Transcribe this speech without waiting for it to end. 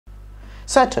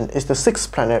Saturn is the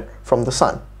sixth planet from the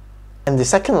Sun and the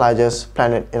second largest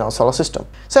planet in our solar system.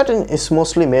 Saturn is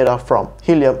mostly made up from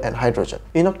helium and hydrogen.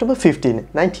 In October 15,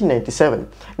 1997,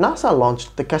 NASA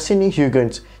launched the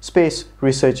Cassini-Huygens Space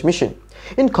Research Mission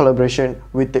in collaboration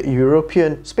with the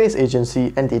European Space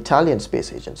Agency and the Italian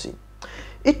Space Agency.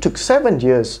 It took 7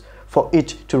 years for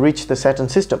it to reach the Saturn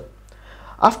system.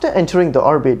 After entering the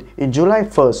orbit in July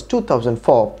 1,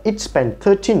 2004, it spent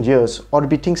 13 years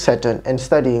orbiting Saturn and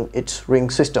studying its ring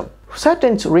system.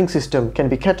 Saturn's ring system can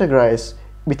be categorized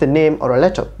with a name or a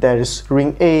letter. There is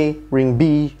ring A, ring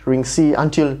B, ring C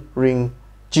until ring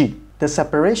G. The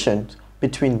separations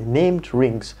between named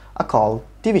rings are called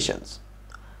divisions.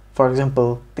 For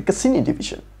example, the Cassini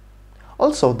division.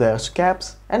 Also, there are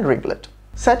gaps and ringlet.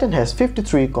 Saturn has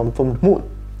 53 confirmed moons,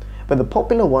 but the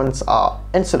popular ones are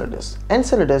Enceladus.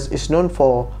 Enceladus is known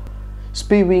for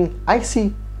spewing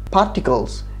icy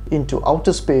particles into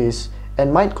outer space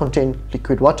and might contain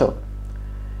liquid water.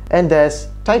 And there's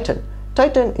Titan.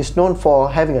 Titan is known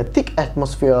for having a thick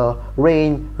atmosphere,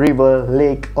 rain, river,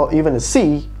 lake, or even a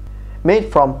sea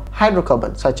made from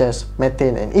hydrocarbons such as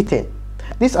methane and ethane.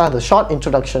 These are the short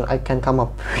introduction I can come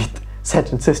up with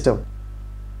Saturn system.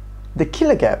 The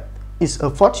Killer Gap is a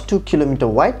 42-kilometer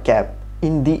wide gap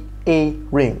in the A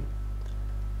ring.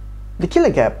 The Killer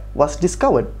Gap was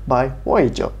discovered by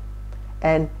Voyager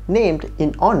and named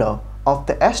in honor of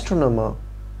the astronomer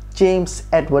James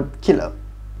Edward Killer.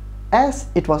 As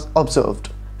it was observed,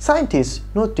 scientists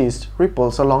noticed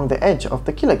ripples along the edge of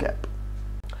the Killer Gap.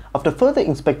 After further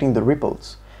inspecting the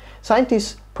ripples,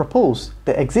 scientists proposed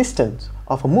the existence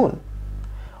of a moon.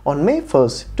 On May 1,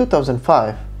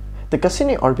 2005, the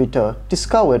Cassini orbiter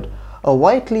discovered a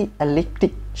widely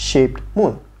elliptic-shaped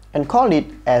moon and called it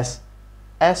as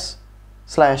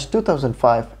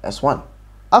S/2005 S1.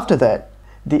 After that,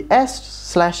 the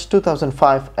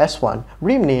S/2005 S1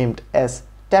 renamed as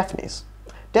Daphnis.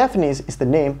 Daphnis is the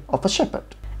name of a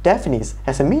shepherd. Daphnis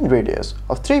has a mean radius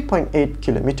of 3.8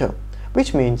 km,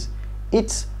 which means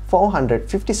it's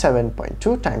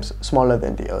 457.2 times smaller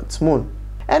than the Earth's moon,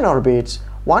 and orbits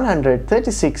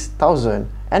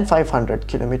 136,500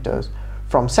 km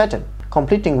from Saturn,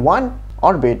 completing one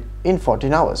orbit in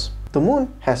 14 hours. The moon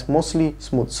has mostly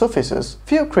smooth surfaces,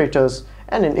 few craters,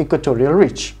 and an equatorial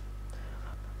ridge.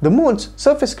 The moon's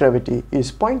surface gravity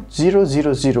is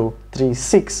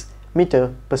 0.00036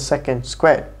 meter per second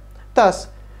squared. Thus,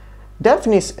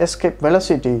 Daphnis' escape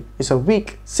velocity is a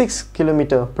weak 6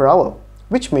 km per hour,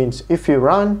 which means if you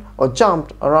run or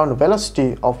jumped around a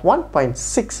velocity of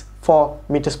 1.64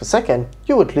 meters per second,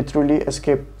 you would literally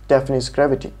escape Daphnis'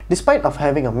 gravity. Despite of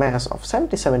having a mass of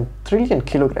 77 trillion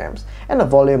kilograms and a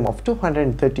volume of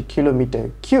 230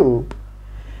 kilometer cube,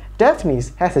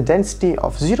 Daphnis has a density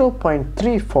of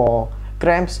 0.34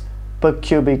 grams per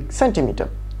cubic centimeter,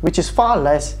 which is far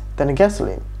less than a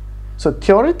gasoline. So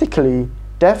theoretically,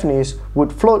 Daphnis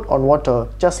would float on water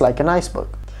just like an iceberg.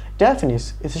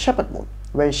 Daphnis is a shepherd moon,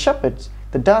 where it shepherds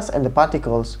the dust and the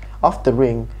particles of the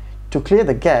ring to clear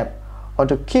the gap or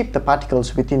to keep the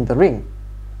particles within the ring.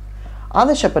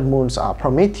 Other shepherd moons are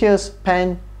Prometheus,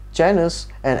 Pan, Janus,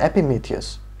 and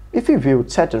Epimetheus. If you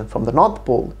viewed Saturn from the North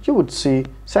Pole, you would see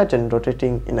Saturn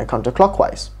rotating in a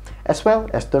counterclockwise, as well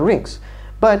as the rings,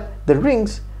 but the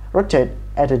rings rotate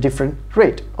at a different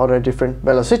rate or a different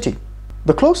velocity.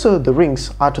 The closer the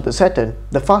rings are to the Saturn,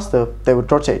 the faster they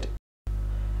would rotate.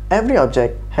 Every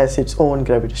object has its own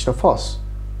gravitational force.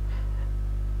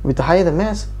 With the higher the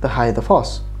mass, the higher the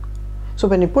force. So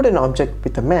when you put an object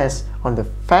with a mass on the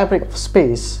fabric of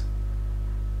space,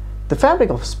 the fabric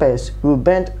of space will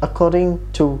bend according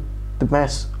to the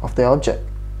mass of the object.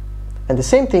 And the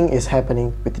same thing is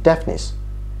happening with Daphnis.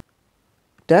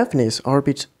 Daphnis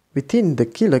orbits within the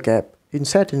Killer Gap in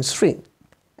Saturn's ring.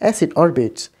 As it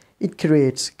orbits, it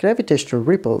creates gravitational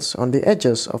ripples on the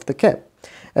edges of the gap,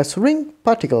 as ring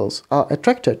particles are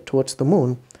attracted towards the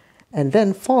moon and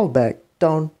then fall back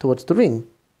down towards the ring.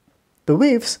 The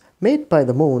waves made by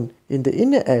the moon in the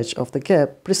inner edge of the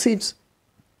gap precedes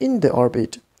in the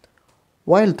orbit,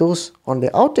 while those on the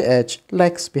outer edge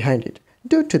lags behind it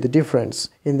due to the difference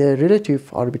in their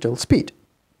relative orbital speed.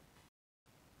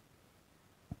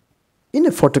 In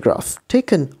a photograph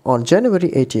taken on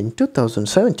January 18,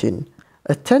 2017,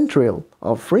 a tendril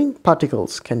of ring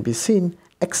particles can be seen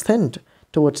extend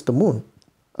towards the moon.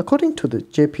 According to the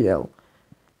JPL,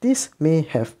 this may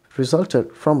have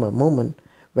resulted from a moment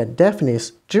when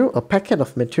Daphnis drew a packet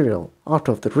of material out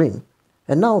of the ring,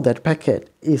 and now that packet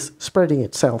is spreading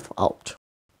itself out.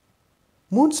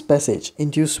 Moon's passage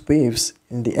induced waves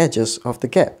in the edges of the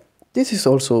gap. This is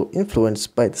also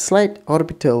influenced by the slight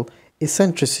orbital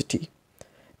eccentricity.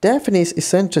 Daphnis'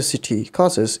 eccentricity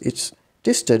causes its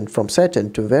distance from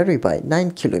Saturn to vary by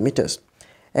 9 kilometers,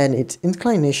 and its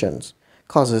inclinations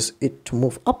causes it to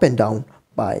move up and down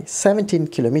by 17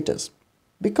 kilometers.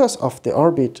 Because of the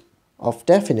orbit of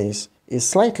Daphnis is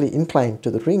slightly inclined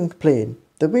to the ring plane,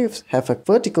 the waves have a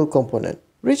vertical component,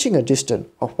 reaching a distance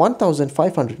of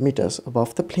 1,500 meters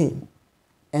above the plane.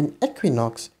 An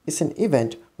equinox is an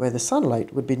event where the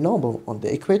sunlight would be normal on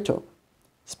the equator,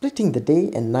 splitting the day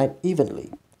and night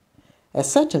evenly.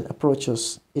 As Saturn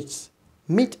approaches its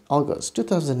mid-August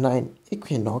 2009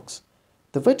 equinox,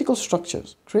 the vertical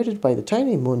structures created by the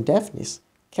tiny moon Daphnis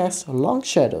cast long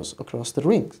shadows across the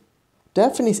rings.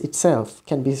 Daphnis itself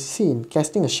can be seen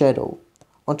casting a shadow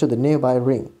onto the nearby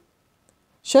ring.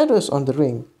 Shadows on the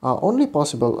ring are only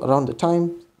possible around the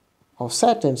time of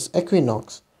Saturn's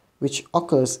equinox, which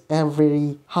occurs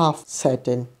every half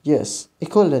Saturn years,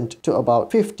 equivalent to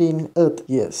about 15 Earth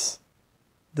years.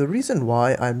 The reason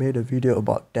why I made a video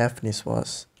about Daphnis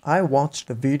was I watched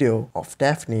a video of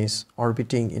Daphnis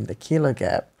orbiting in the Keeler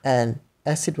Gap, and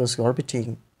as it was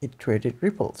orbiting, it created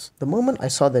ripples. The moment I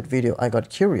saw that video, I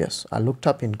got curious. I looked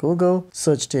up in Google,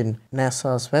 searched in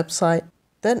NASA's website,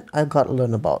 then I got to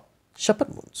learn about shepherd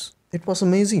moons. It was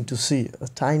amazing to see a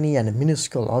tiny and a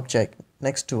minuscule object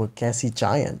next to a gassy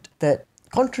giant that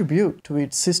contribute to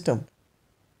its system.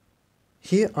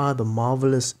 Here are the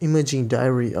marvelous imaging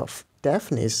diary of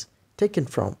Daphnis taken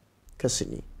from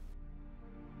Cassini.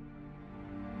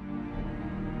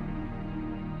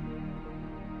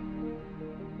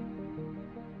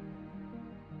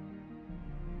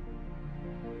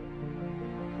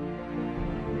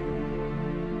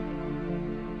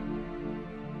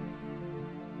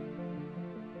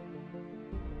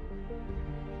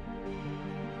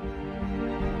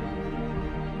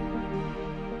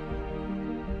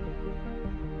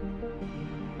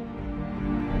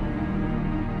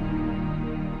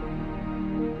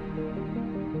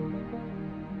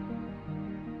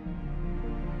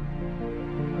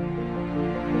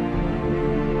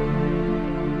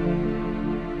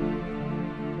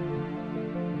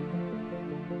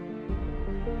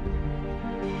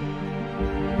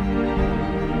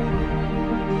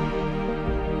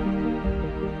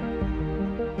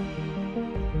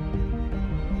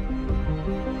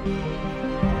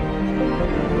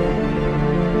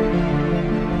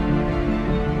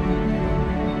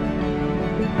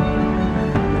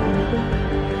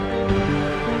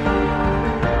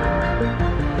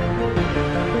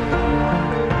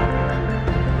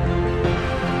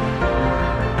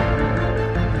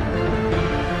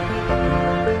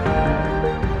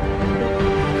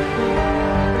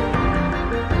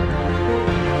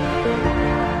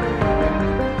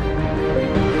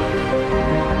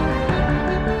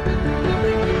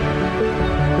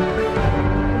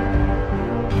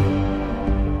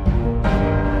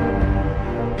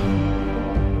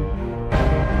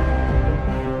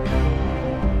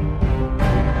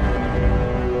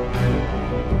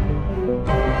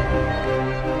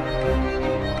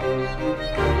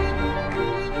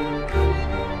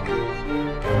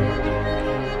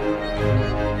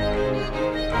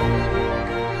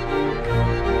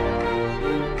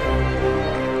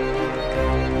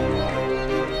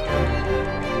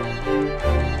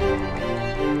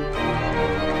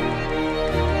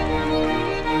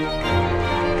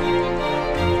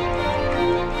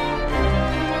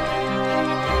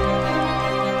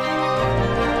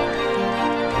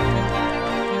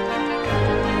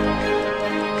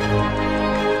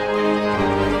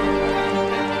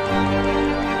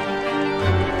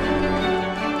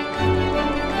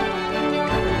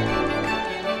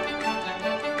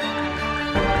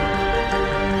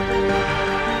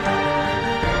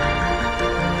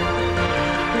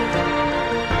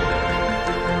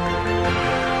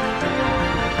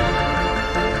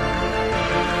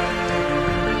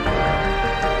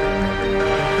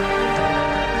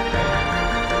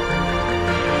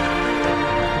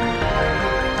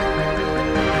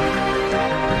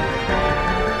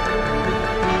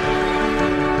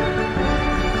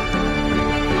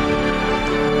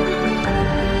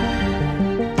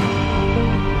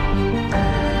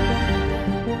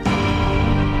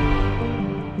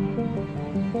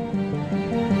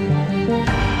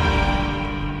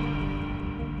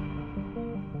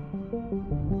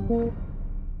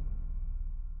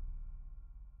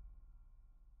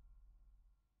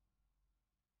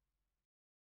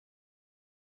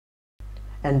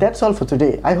 And that's all for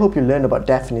today. I hope you learned about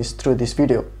Daphnis through this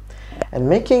video. And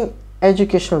making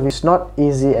educational videos is not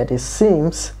easy as it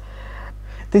seems.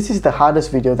 This is the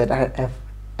hardest video that I have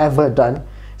ever done,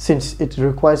 since it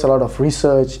requires a lot of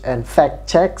research and fact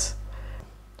checks.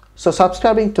 So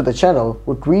subscribing to the channel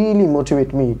would really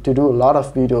motivate me to do a lot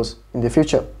of videos in the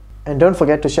future. And don't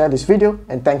forget to share this video,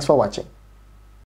 and thanks for watching.